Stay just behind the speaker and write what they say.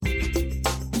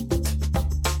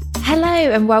Hello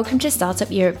and welcome to Startup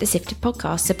Europe, the Sifted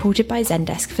podcast, supported by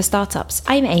Zendesk for Startups.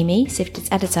 I'm Amy, Sifted's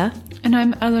editor. And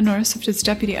I'm Eleanor, Sifted's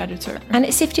deputy editor. And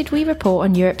at Sifted, we report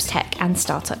on Europe's tech and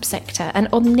startup sector. And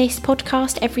on this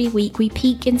podcast, every week, we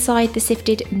peek inside the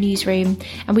Sifted newsroom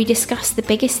and we discuss the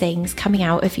biggest things coming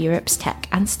out of Europe's tech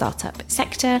and startup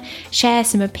sector, share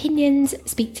some opinions,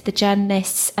 speak to the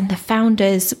journalists and the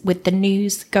founders with the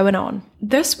news going on.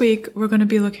 This week, we're going to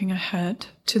be looking ahead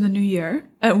to the new year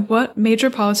at what major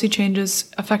policy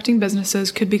changes affecting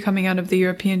businesses could be coming out of the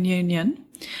European Union.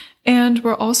 And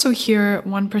we'll also hear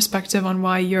one perspective on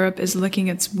why Europe is licking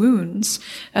its wounds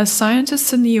as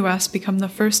scientists in the US become the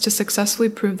first to successfully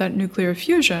prove that nuclear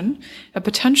fusion, a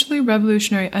potentially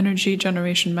revolutionary energy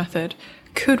generation method,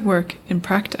 could work in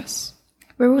practice.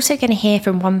 We're also going to hear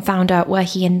from one founder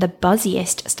working in the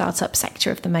buzziest startup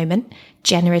sector of the moment,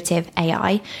 Generative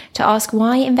AI, to ask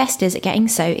why investors are getting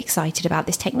so excited about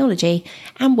this technology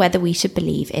and whether we should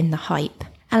believe in the hype.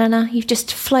 Elena, you've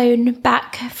just flown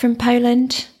back from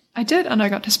Poland. I did, and I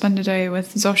got to spend a day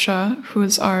with Zosia, who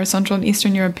is our Central and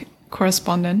Eastern Europe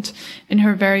correspondent, in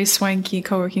her very swanky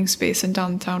co-working space in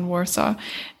downtown Warsaw.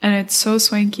 And it's so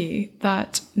swanky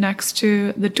that next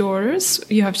to the doors,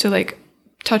 you have to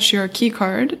touch your key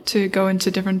card to go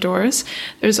into different doors.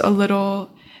 There's a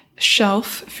little shelf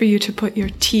for you to put your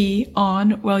tea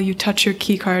on while you touch your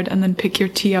key card and then pick your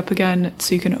tea up again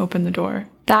so you can open the door.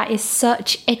 That is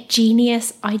such a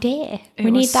genius idea.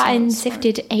 We need that in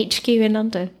Sifted HQ in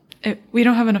London. We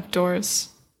don't have enough doors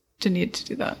to need to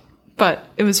do that. But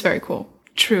it was very cool.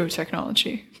 True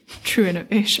technology. True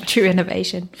innovation. True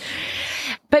innovation.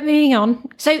 But moving on.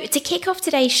 So to kick off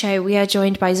today's show, we are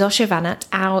joined by Zosia Vanat,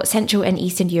 our Central and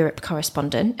Eastern Europe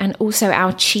correspondent, and also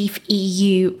our chief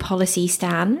EU policy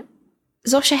stan.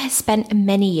 Zosia has spent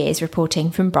many years reporting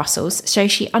from Brussels, so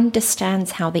she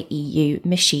understands how the EU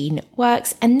machine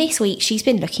works. And this week, she's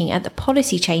been looking at the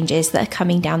policy changes that are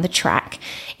coming down the track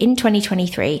in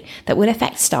 2023 that will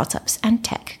affect startups and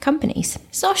tech companies.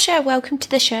 Zosia, welcome to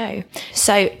the show.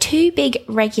 So 2 big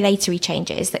regulatory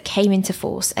changes that came into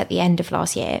force at the end of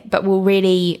last year, but will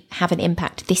really have an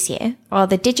impact this year, are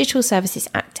the Digital Services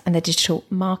Act and the Digital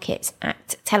Markets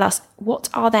Act. Tell us, what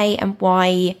are they and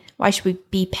why should we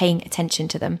be paying attention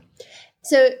to them?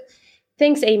 So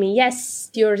thanks, Amy. Yes,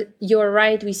 you're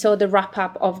right. We saw the wrap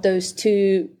up of those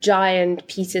 2 giant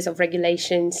pieces of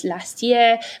regulations last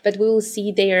year, but we will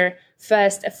see their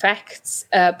first effects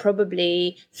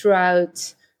probably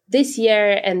throughout this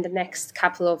year and the next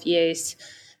couple of years.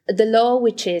 The law,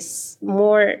 which is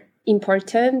more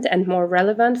important and more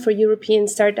relevant for European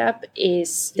startup,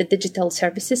 is the Digital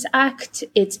Services Act.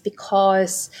 It's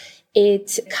because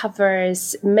it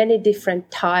covers many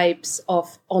different types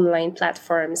of online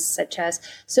platforms, such as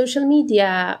social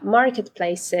media,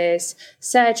 marketplaces,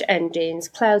 search engines,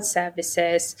 cloud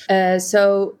services.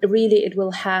 So really, it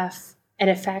will have an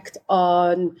effect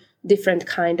on different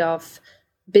kind of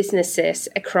businesses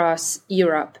across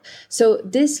Europe. So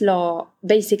this law,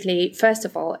 basically, first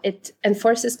of all, it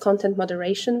enforces content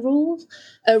moderation rules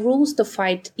to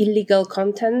fight illegal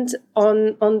content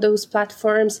on those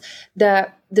platforms.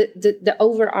 The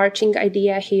overarching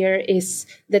idea here is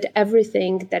that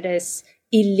everything that is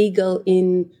illegal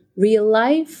in real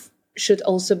life should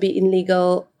also be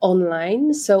illegal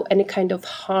online. So any kind of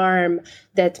harm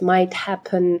that might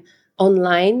happen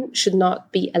online should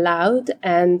not be allowed,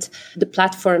 and the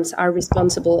platforms are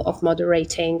responsible of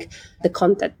moderating the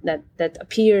content that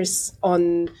appears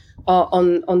on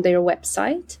their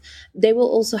website. They will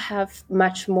also have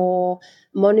much more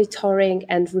monitoring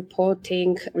and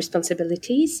reporting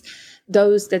responsibilities.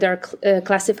 Those that are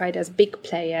classified as big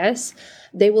players,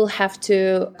 they will have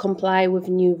to comply with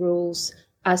new rules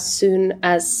as soon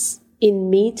as in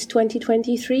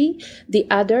mid-2023. The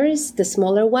others, the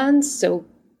smaller ones, so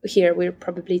here we're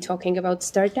probably talking about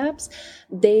startups,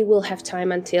 they will have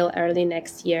time until early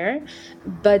next year.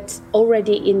 But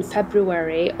already in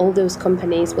February, all those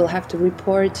companies will have to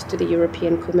report to the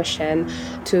European Commission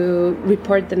to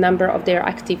report the number of their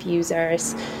active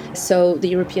users. So the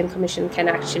European Commission can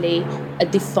actually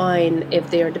define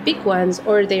if they are the big ones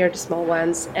or they are the small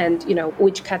ones, and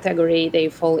which category they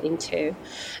fall into.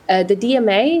 The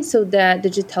DMA, so the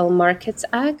Digital Markets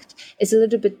Act, is a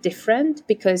little bit different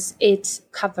because it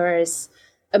covers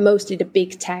mostly the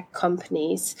big tech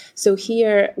companies. So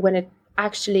here, when it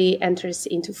actually enters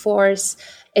into force,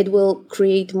 it will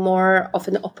create more of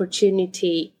an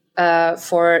opportunity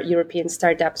for European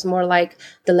startups, more like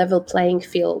the level playing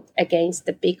field against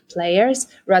the big players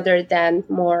rather than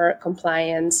more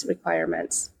compliance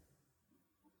requirements.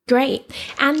 Great.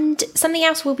 And something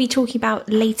else we'll be talking about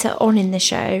later on in the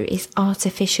show is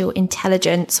artificial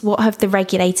intelligence. What have the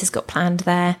regulators got planned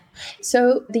there?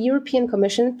 So the European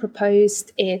Commission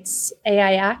proposed its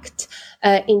AI Act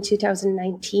in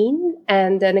 2019,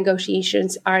 and the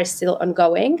negotiations are still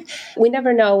ongoing. We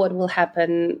never know what will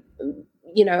happen.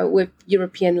 With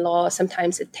European law,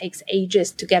 sometimes it takes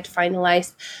ages to get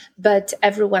finalized, but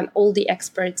all the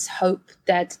experts hope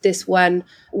that this one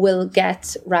will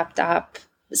get wrapped up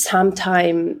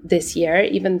sometime this year,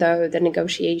 even though the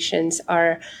negotiations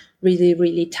are really,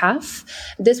 really tough.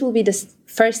 This will be the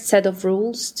first set of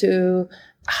rules to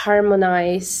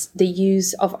harmonize the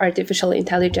use of artificial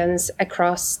intelligence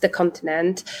across the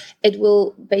continent. It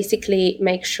will basically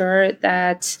make sure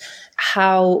that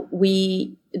how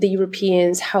we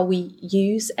use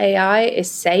AI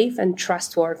is safe and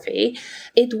trustworthy.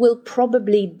 It will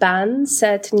probably ban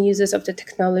certain uses of the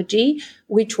technology,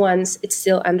 which ones it's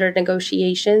still under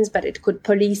negotiations, but it could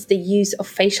police the use of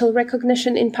facial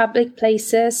recognition in public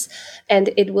places,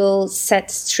 and it will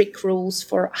set strict rules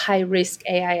for high-risk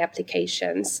AI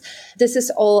applications. This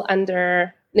is all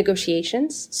under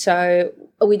negotiations, so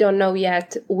we don't know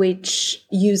yet which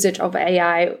usage of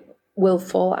AI will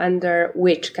fall under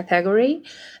which category.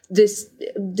 This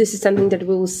is something that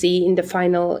we will see in the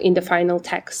final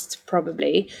text,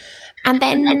 probably. And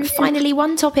then finally,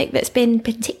 one topic that's been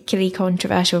particularly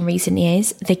controversial in recent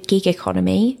years, the gig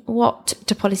economy. What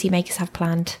do policymakers have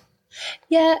planned?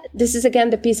 Yeah, this is again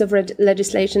the piece of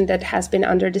legislation that has been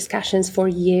under discussions for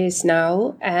years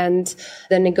now, and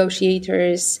the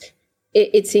negotiators,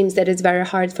 it seems that it's very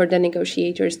hard for the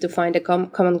negotiators to find a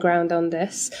common ground on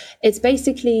this. It's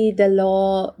basically the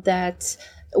law that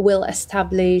will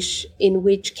establish in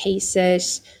which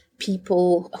cases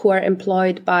people who are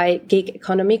employed by gig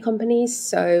economy companies,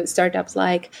 so startups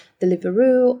like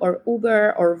Deliveroo or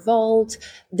Uber or Volt,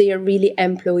 they are really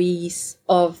employees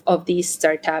of these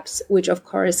startups, which of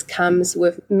course comes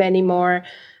with many more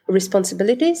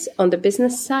responsibilities on the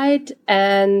business side,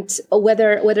 and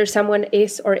whether someone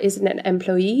is or isn't an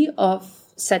employee of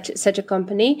such a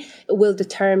company will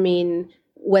determine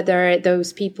whether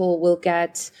those people will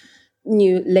get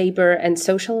new labor and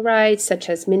social rights, such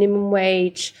as minimum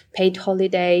wage, paid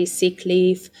holiday, sick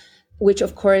leave, which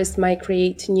of course might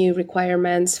create new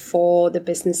requirements for the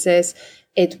businesses.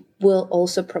 It will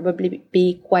also probably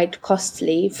be quite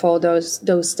costly for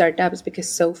those startups, because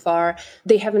so far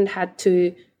they haven't had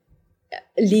to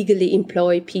legally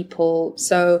employ people.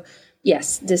 So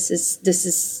yes, this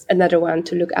is another one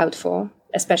to look out for,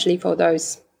 especially for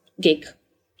those gig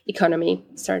economy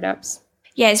startups.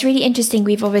 Yeah, it's really interesting.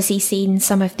 We've obviously seen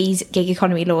some of these gig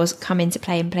economy laws come into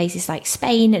play in places like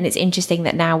Spain, and it's interesting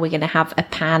that now we're going to have a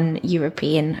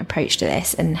pan-European approach to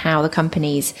this, and how the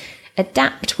companies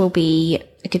adapt will be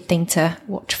a good thing to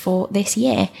watch for this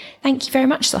year. Thank you very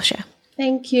much, Sasha.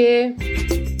 Thank you.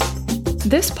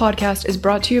 This podcast is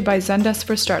brought to you by Zendesk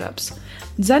for Startups.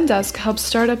 Zendesk helps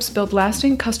startups build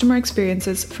lasting customer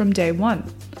experiences from day one.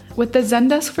 With the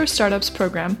Zendesk for Startups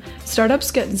program, startups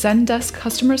get Zendesk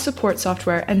customer support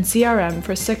software and CRM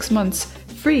for 6 months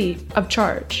free of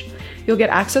charge. You'll get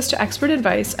access to expert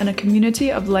advice and a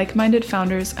community of like-minded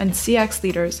founders and CX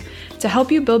leaders to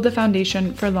help you build the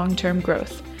foundation for long-term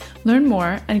growth. Learn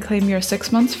more and claim your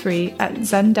 6 months free at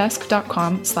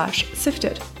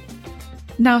zendesk.com/sifted.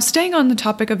 Now, staying on the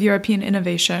topic of European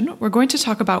innovation, we're going to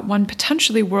talk about one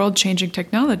potentially world-changing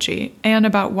technology and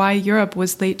about why Europe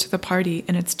was late to the party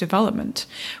in its development.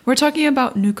 We're talking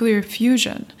about nuclear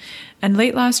fusion. And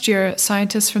late last year,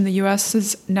 scientists from the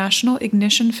US's National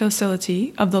Ignition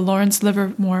Facility of the Lawrence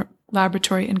Livermore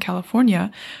Laboratory in California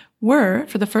were,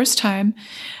 for the first time,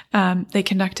 they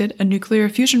conducted a nuclear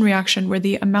fusion reaction where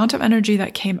the amount of energy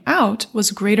that came out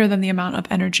was greater than the amount of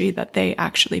energy that they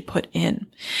actually put in.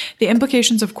 The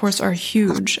implications, of course, are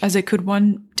huge, as it could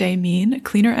one day mean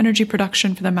cleaner energy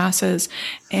production for the masses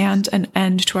and an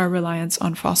end to our reliance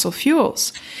on fossil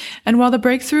fuels. And while the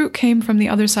breakthrough came from the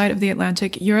other side of the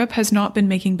Atlantic, Europe has not been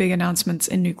making big announcements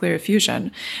in nuclear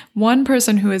fusion. One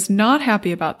person who is not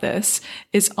happy about this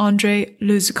is André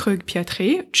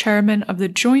Luskrug-Pietri, chairman of the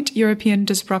Joint European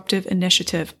Disruptive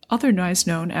Initiative, otherwise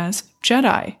known as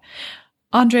JEDI.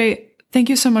 André, thank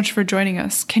you so much for joining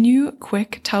us. Can you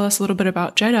tell us a little bit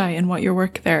about JEDI and what your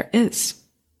work there is?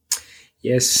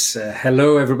 Yes.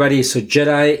 Hello, everybody. So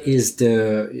JEDI is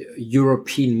the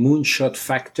European Moonshot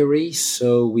Factory.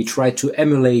 So we try to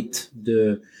emulate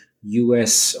the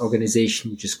US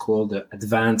organization, which is called the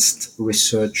Advanced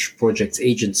Research Projects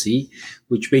Agency,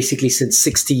 which basically since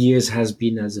 60 years has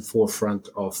been at the forefront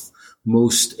of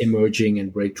most emerging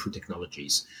and breakthrough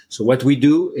technologies. So what we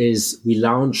do is we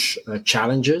launch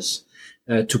challenges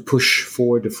to push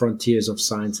forward the frontiers of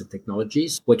science and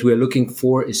technologies. What we're looking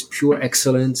for is pure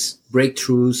excellence,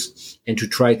 breakthroughs, and to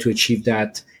try to achieve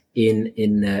that in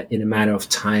a matter of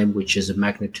time, which is a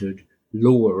magnitude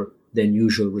lower than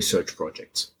usual research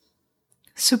projects.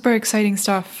 Super exciting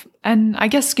stuff. And I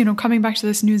guess, coming back to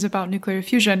this news about nuclear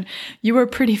fusion, you were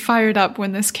pretty fired up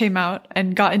when this came out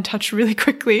and got in touch really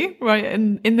quickly, right,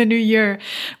 in the new year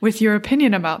with your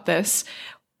opinion about this.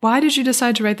 Why did you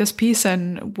decide to write this piece,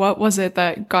 and what was it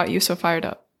that got you so fired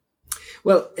up?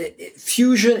 Well,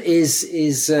 fusion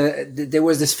is there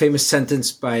was this famous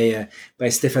sentence by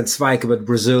Stefan Zweig about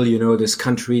Brazil, this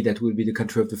country that will be the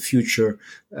country of the future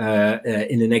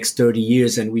in the next 30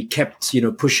 years. And we kept,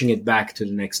 pushing it back to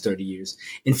the next 30 years.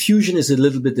 And fusion is a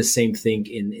little bit the same thing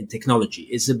in technology.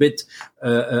 It's a bit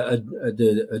a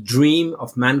dream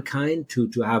of mankind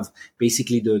to have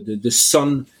basically the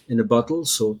sun in a bottle.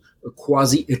 So a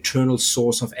quasi-eternal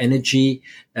source of energy,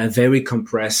 very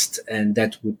compressed, and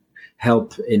that would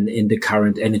help in the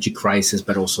current energy crisis,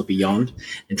 but also beyond,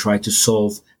 and try to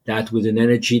solve that with an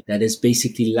energy that is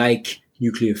basically like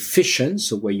nuclear fission.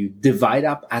 So where you divide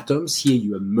up atoms, here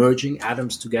you are merging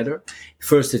atoms together.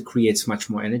 First, it creates much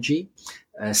more energy.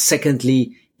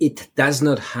 Secondly, it does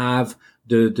not have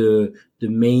the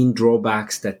main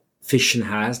drawbacks that fission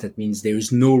has. That means there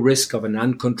is no risk of an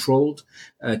uncontrolled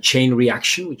chain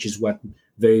reaction, which is what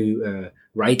very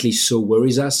rightly so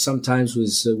worries us sometimes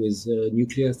with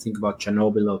nuclear. Think about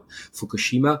Chernobyl or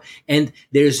Fukushima. And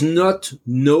there is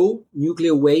no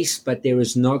nuclear waste, but there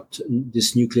is not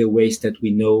this nuclear waste that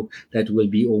we know that will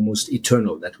be almost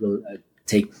eternal, that will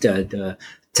take the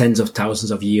tens of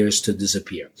thousands of years to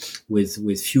disappear.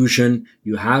 With fusion,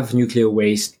 you have nuclear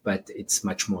waste, but it's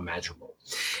much more manageable.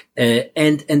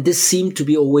 And this seemed to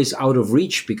be always out of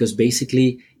reach, because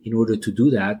basically, in order to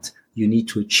do that, you need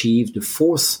to achieve the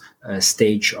fourth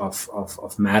stage of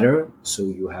matter. So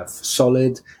you have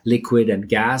solid, liquid, and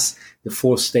gas. The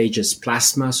fourth stage is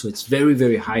plasma. So it's very,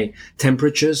 very high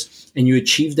temperatures, and you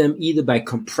achieve them either by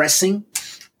compressing.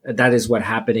 That is what's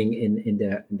happening in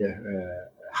the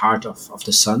heart of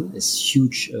the sun, this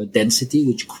huge density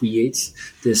which creates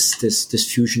this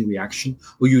fusion reaction,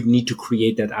 or you need to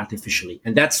create that artificially.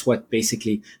 And that's what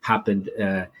basically happened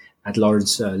at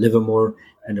Lawrence Livermore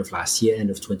end of last year, end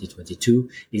of 2022,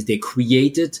 is they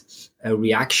created a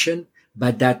reaction,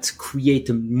 but that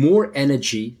created more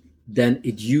energy than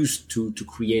it used to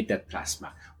create that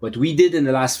plasma. What we did in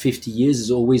the last 50 years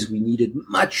is always we needed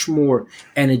much more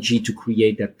energy to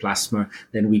create that plasma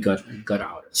than we got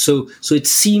out. So it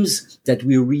seems that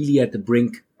we're really at the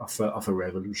brink of a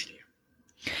revolution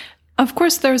here. Of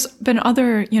course, there's been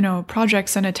other,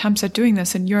 projects and attempts at doing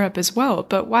this in Europe as well.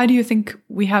 But why do you think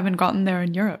we haven't gotten there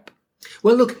in Europe?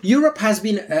 Well, look, Europe has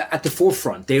been at the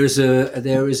forefront. There is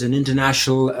an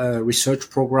international research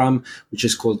program which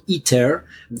is called ITER,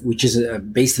 which is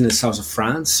based in the south of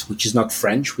France, which is not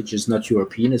French, which is not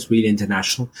European. It's really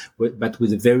international, but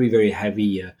with a very, very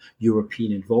heavy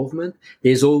European involvement.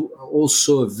 There's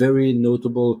also a very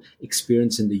notable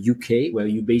experience in the UK, where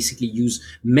you basically use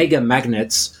mega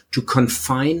magnets to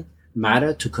confine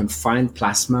matter, to confine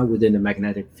plasma within a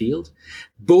magnetic field.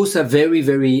 Both are very,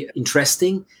 very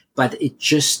interesting, but it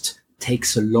just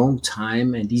takes a long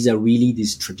time. And these are really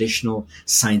these traditional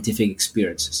scientific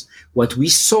experiences. What we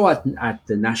saw at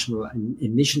the National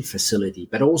Ignition Facility,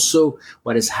 but also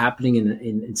what is happening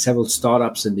in several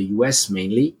startups in the US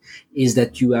mainly, is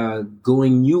that you are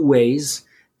going new ways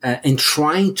and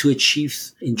trying to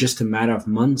achieve in just a matter of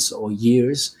months or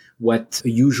years what a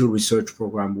usual research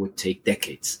program would take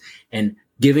decades. And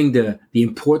giving the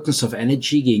importance of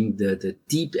energy, giving the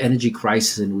deep energy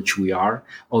crisis in which we are,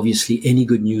 obviously any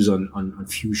good news on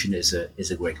fusion is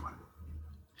a great one.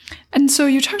 And so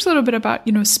you talked a little bit about,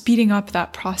 speeding up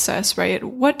that process, right?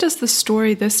 What does the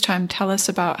story this time tell us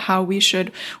about how we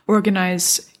should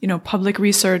organize, public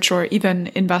research or even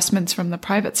investments from the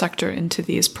private sector into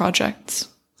these projects?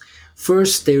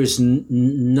 First, there is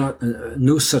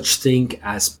no such thing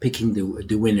as picking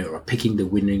the winner or picking the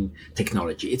winning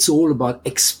technology. It's all about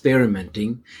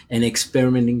experimenting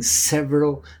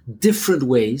several different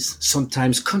ways,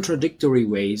 sometimes contradictory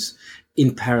ways,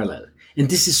 in parallel. And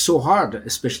this is so hard,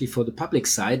 especially for the public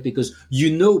side, because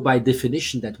by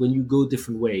definition that when you go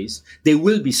different ways, there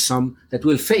will be some that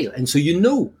will fail. And so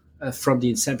from the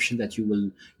inception that you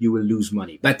will lose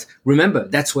money. But remember,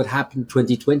 that's what happened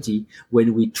 2020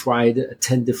 when we tried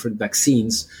 10 different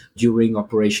vaccines during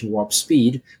Operation Warp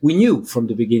Speed. We knew from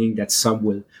the beginning that some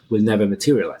will never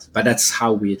materialize. But that's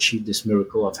how we achieved this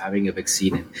miracle of having a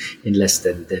vaccine in less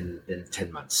than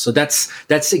 10 months. So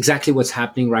that's exactly what's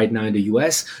happening right now in the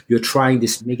US. You're trying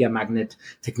this mega magnet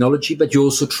technology, but you're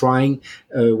also trying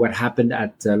what happened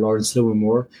at Lawrence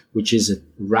Livermore, which is a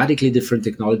radically different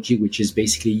technology, which is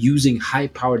basically using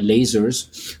high-powered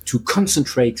lasers to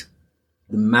concentrate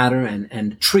the matter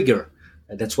and trigger.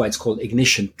 That's why it's called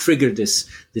ignition. Trigger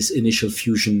this initial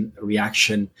fusion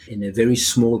reaction in a very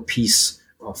small piece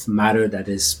of matter that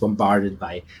is bombarded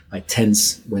by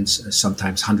tens, when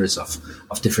sometimes hundreds of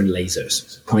different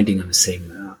lasers pointing in the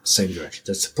same direction.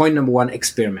 That's point number one: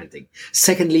 experimenting.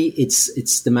 Secondly,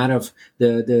 it's the matter of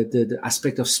the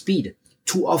aspect of speed.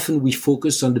 Too often we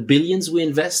focus on the billions we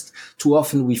invest. Too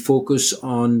often we focus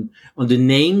on the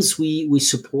names we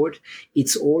support.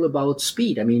 It's all about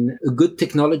speed. I mean, a good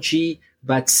technology,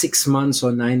 but 6 months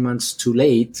or 9 months too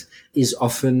late is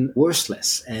often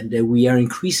worthless. And we are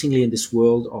increasingly in this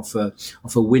world of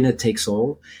a winner takes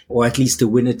all, or at least the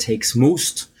winner takes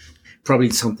most.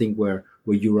 Probably something where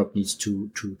Europe needs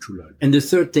to learn. And the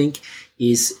third thing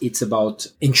is it's about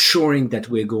ensuring that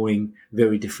we're going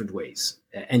very different ways.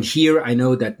 And here I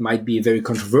know that might be very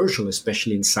controversial,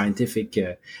 especially in scientific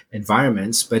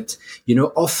environments, but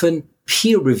often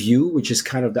peer review, which is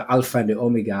kind of the alpha and the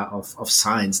omega of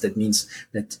science. That means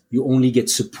that you only get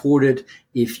supported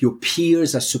if your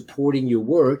peers are supporting your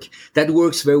work. That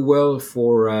works very well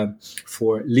for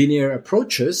linear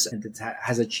approaches, and it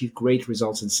has achieved great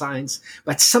results in science.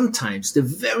 But sometimes the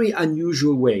very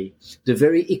unusual way, the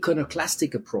very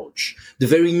iconoclastic approach, the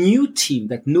very new team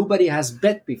that nobody has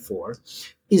bet before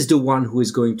is the one who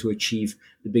is going to achieve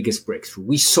the biggest breakthrough.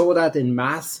 We saw that in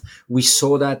math. We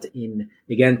saw that in,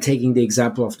 again, taking the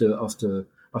example of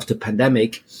the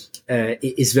pandemic,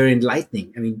 is very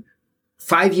enlightening. I mean,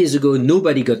 5 years ago,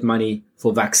 nobody got money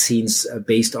for vaccines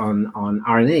based on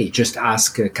RNA. Just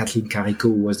ask Kathleen Carico,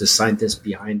 who was the scientist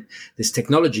behind this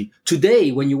technology.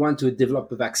 Today, when you want to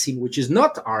develop a vaccine which is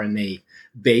not RNA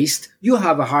based, you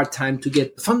have a hard time to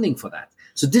get funding for that.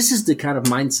 So this is the kind of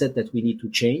mindset that we need to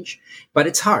change, but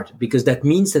it's hard because that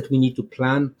means that we need to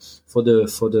plan for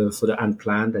the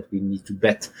unplanned, that we need to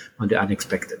bet on the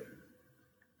unexpected.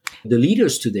 The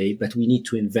leaders today, but we need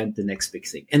to invent the next big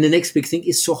thing. And the next big thing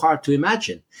is so hard to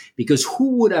imagine, because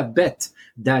who would have bet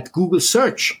that Google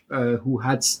search, who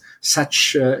had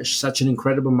such an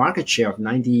incredible market share of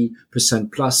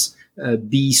 90% plus,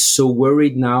 be so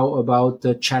worried now about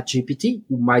ChatGPT,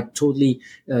 who might totally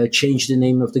change the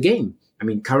name of the game. I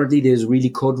mean, currently there's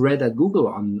really code red at Google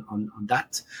on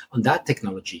that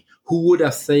technology. Who would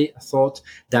have thought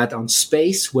that on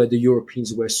space, where the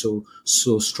Europeans were so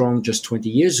strong just 20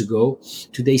 years ago,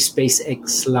 today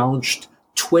SpaceX launched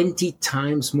 20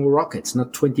 times more rockets,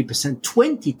 not 20%,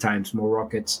 20 times more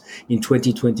rockets in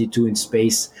 2022 in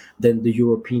space than the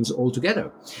Europeans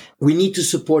altogether. We need to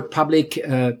support public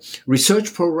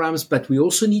research programs, but we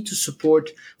also need to support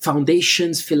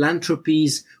foundations,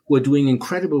 philanthropies who are doing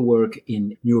incredible work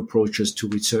in new approaches to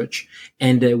research.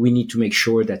 And we need to make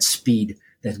sure that speed,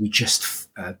 that we just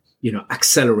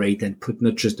accelerate and put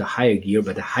not just the higher gear,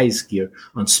 but the highest gear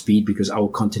on speed, because our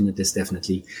continent is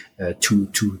definitely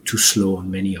too slow on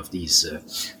many of these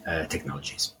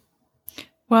technologies.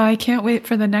 Well, I can't wait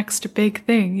for the next big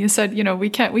thing. You said, we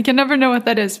can never know what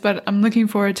that is, but I'm looking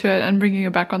forward to it and bringing you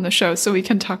back on the show so we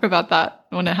can talk about that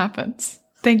when it happens.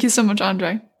 Thank you so much,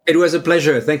 Andre. It was a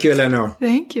pleasure. Thank you, Eleanor.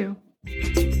 Thank you.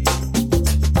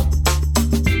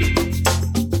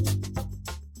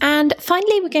 And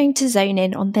finally, we're going to zone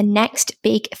in on the next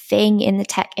big thing in the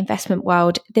tech investment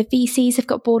world. The VCs have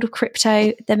got bored of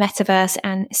crypto, the metaverse,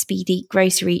 and speedy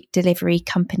grocery delivery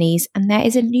companies. And there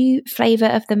is a new flavor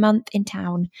of the month in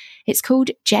town. It's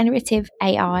called Generative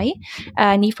AI.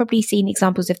 And you've probably seen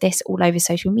examples of this all over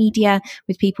social media,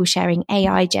 with people sharing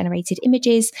AI-generated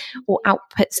images or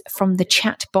outputs from the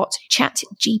chatbot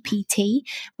ChatGPT,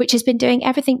 which has been doing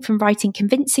everything from writing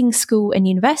convincing school and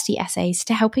university essays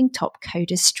to helping top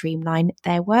coders streamline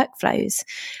their workflows.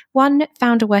 One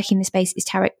founder working in the space is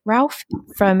Tarek Ralph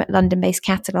from London-based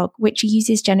Catalog, which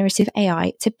uses generative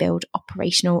AI to build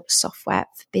operational software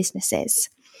for businesses.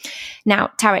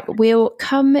 Now, Tarek, we'll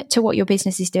come to what your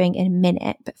business is doing in a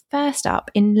minute, but first up,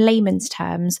 in layman's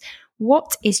terms,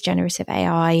 what is generative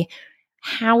AI?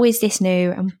 How is this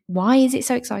new, and why is it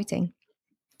so exciting?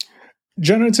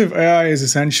 Generative AI is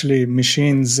essentially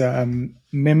machines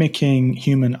mimicking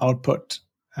human output.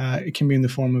 It can be in the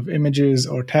form of images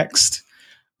or text,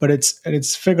 but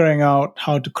it's figuring out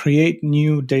how to create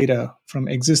new data from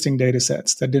existing data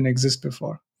sets that didn't exist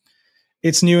before.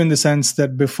 It's new in the sense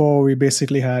that before we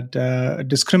basically had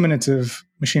discriminative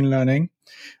machine learning.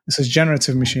 This is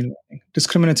generative machine learning.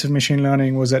 Discriminative machine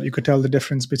learning was that you could tell the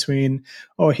difference between,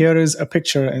 oh, here is a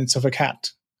picture and it's of a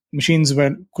cat. Machines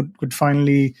could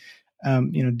finally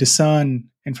discern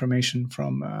information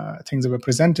from things that were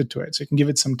presented to it. So you can give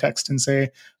it some text and say,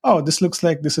 oh, this looks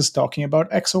like this is talking about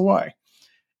X or Y.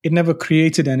 It never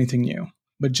created anything new.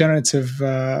 But generative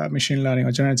machine learning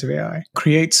or generative AI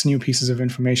creates new pieces of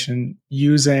information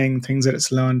using things that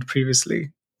it's learned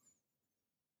previously.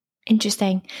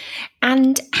 Interesting.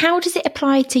 And how does it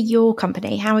apply to your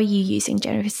company? How are you using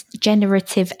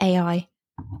generative AI?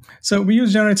 So we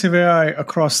use generative AI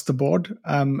across the board.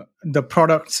 The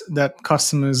products that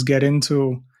customers get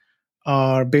into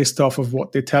are based off of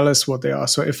what they tell us what they are.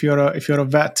 So if you're a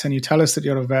vet and you tell us that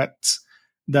you're a vet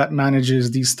that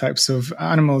manages these types of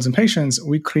animals and patients,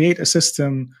 we create a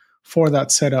system for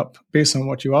that setup based on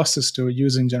what you asked us to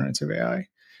using generative AI.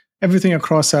 Everything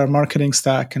across our marketing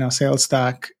stack and our sales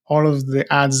stack, all of the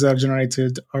ads that are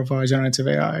generated are via generative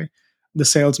AI. The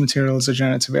sales materials are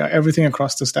generative AI. Everything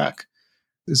across the stack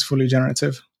is fully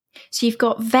generative. So you've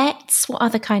got vets. What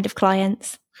other kind of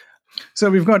clients? So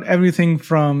we've got everything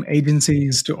from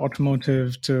agencies to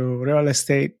automotive to real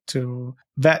estate to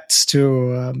vets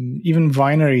to even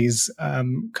wineries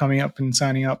coming up and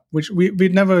signing up, which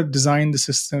we'd never designed the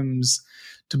systems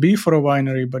to be for a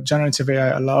winery, but generative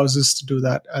AI allows us to do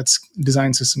that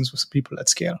design systems for people at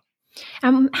scale.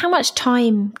 How much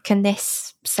time can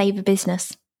this save a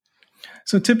business?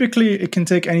 So typically it can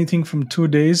take anything from 2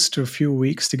 days to a few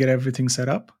weeks to get everything set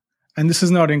up. And this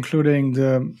is not including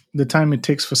the time it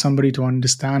takes for somebody to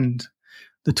understand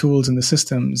the tools and the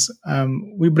systems.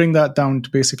 We bring that down to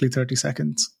basically 30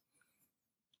 seconds.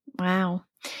 Wow.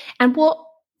 And what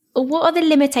are the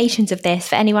limitations of this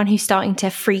for anyone who's starting to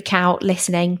freak out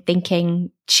listening,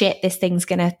 thinking, shit, this thing's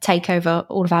going to take over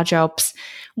all of our jobs?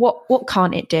 What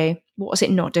can't it do? What is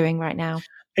it not doing right now?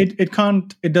 It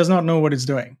does not know what it's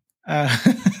doing.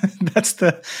 That's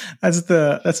the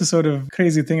sort of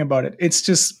crazy thing about it. It's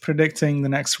just predicting the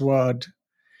next word.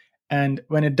 And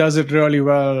when it does it really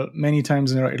well, many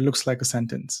times in a row, it looks like a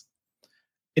sentence.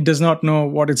 It does not know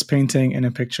what it's painting in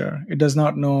a picture. It does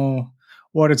not know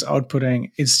what it's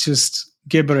outputting. It's just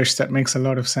gibberish that makes a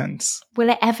lot of sense. Will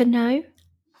it ever know?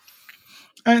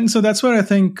 And so that's where I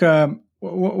think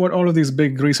what all of these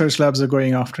big research labs are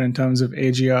going after in terms of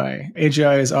AGI.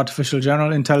 AGI is artificial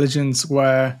general intelligence,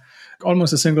 where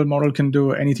almost a single model can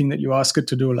do anything that you ask it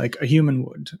to do, like a human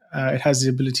would. It has the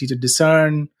ability to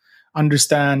discern,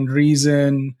 understand,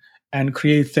 reason, and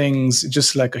create things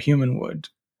just like a human would.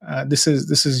 This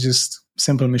is just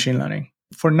simple machine learning.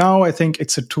 For now, I think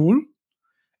it's a tool.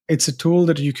 It's a tool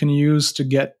that you can use to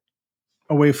get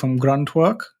away from grunt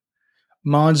work,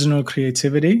 marginal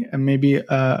creativity, and maybe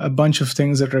a bunch of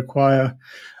things that require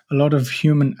a lot of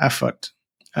human effort.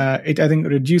 It, I think,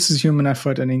 reduces human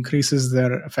effort and increases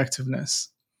their effectiveness.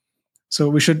 So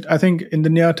we should, I think, in the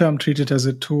near term, treat it as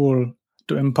a tool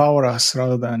to empower us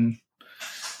rather than,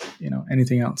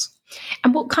 anything else.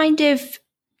 And what kind of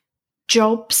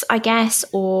jobs, I guess,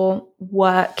 or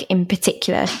work in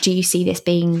particular do you see this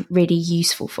being really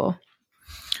useful for?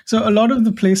 So a lot of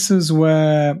the places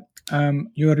where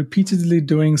you're repeatedly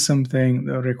doing something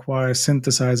that requires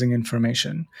synthesizing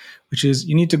information, which is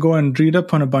you need to go and read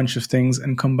up on a bunch of things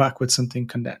and come back with something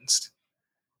condensed,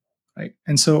 right?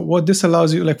 And so what this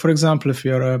allows you, like, for example, if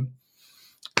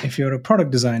you're a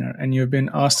product designer and you've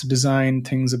been asked to design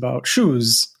things about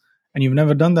shoes and you've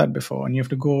never done that before, and you have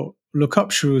to go look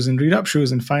up shoes and read up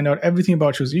shoes and find out everything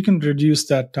about shoes, you can reduce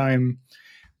that time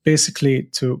basically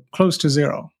to close to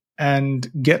zero and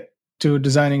get to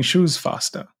designing shoes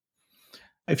faster.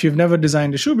 If you've never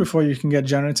designed a shoe before, you can get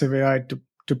generative AI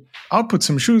to output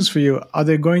some shoes for you. Are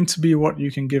they going to be what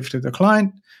you can give to the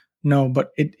client? No,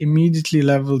 but it immediately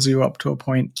levels you up to a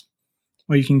point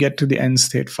where you can get to the end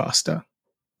state faster.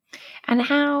 And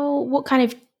what kind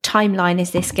of timeline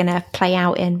is this going to play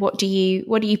out in? What do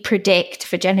you predict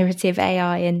for generative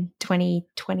AI in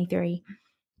 2023?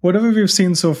 Whatever we've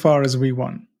seen so far is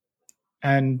V1,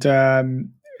 and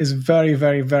is very,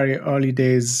 very, very early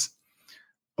days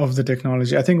of the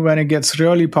technology. I think when it gets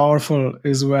really powerful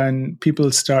is when people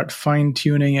start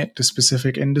fine-tuning it to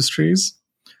specific industries.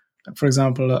 For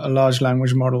example, a large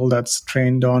language model that's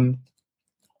trained on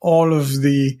all of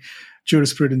the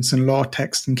jurisprudence and law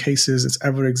text and cases that's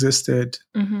ever existed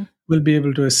will be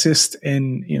able to assist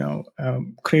in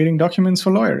creating documents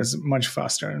for lawyers much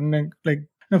faster. And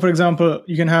For example,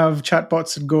 you can have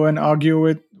chatbots that go and argue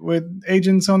with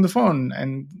agents on the phone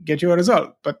and get you a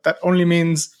result. But that only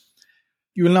means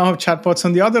you will now have chatbots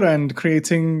on the other end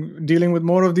dealing with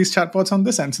more of these chatbots on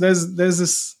this end. So there's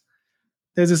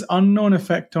this unknown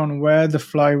effect on where the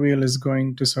flywheel is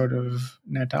going to sort of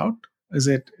net out. Is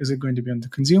it going to be on the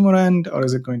consumer end, or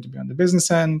is it going to be on the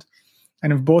business end?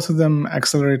 And if both of them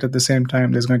accelerate at the same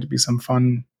time, there's going to be some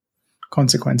fun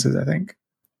consequences, I think.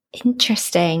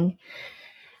 Interesting.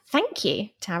 Thank you,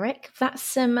 Tarek. That's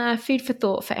some food for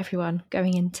thought for everyone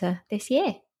going into this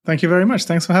year. Thank you very much.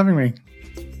 Thanks for having me.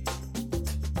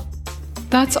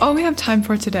 That's all we have time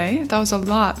for today. That was a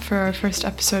lot for our first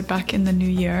episode back in the new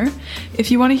year. If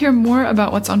you want to hear more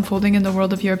about what's unfolding in the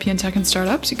world of European tech and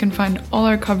startups, you can find all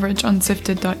our coverage on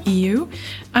sifted.eu,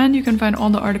 and you can find all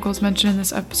the articles mentioned in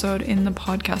this episode in the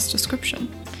podcast description.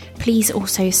 Please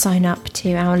also sign up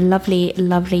to our lovely,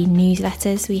 lovely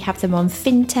newsletters. We have them on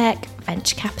fintech,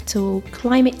 venture capital,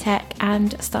 climate tech,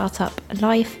 and startup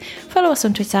life. Follow us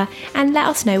on Twitter and let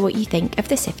us know what you think of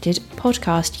the Sifted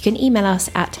podcast. You can email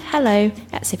us at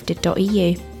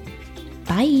hello@sifted.eu.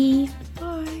 Bye.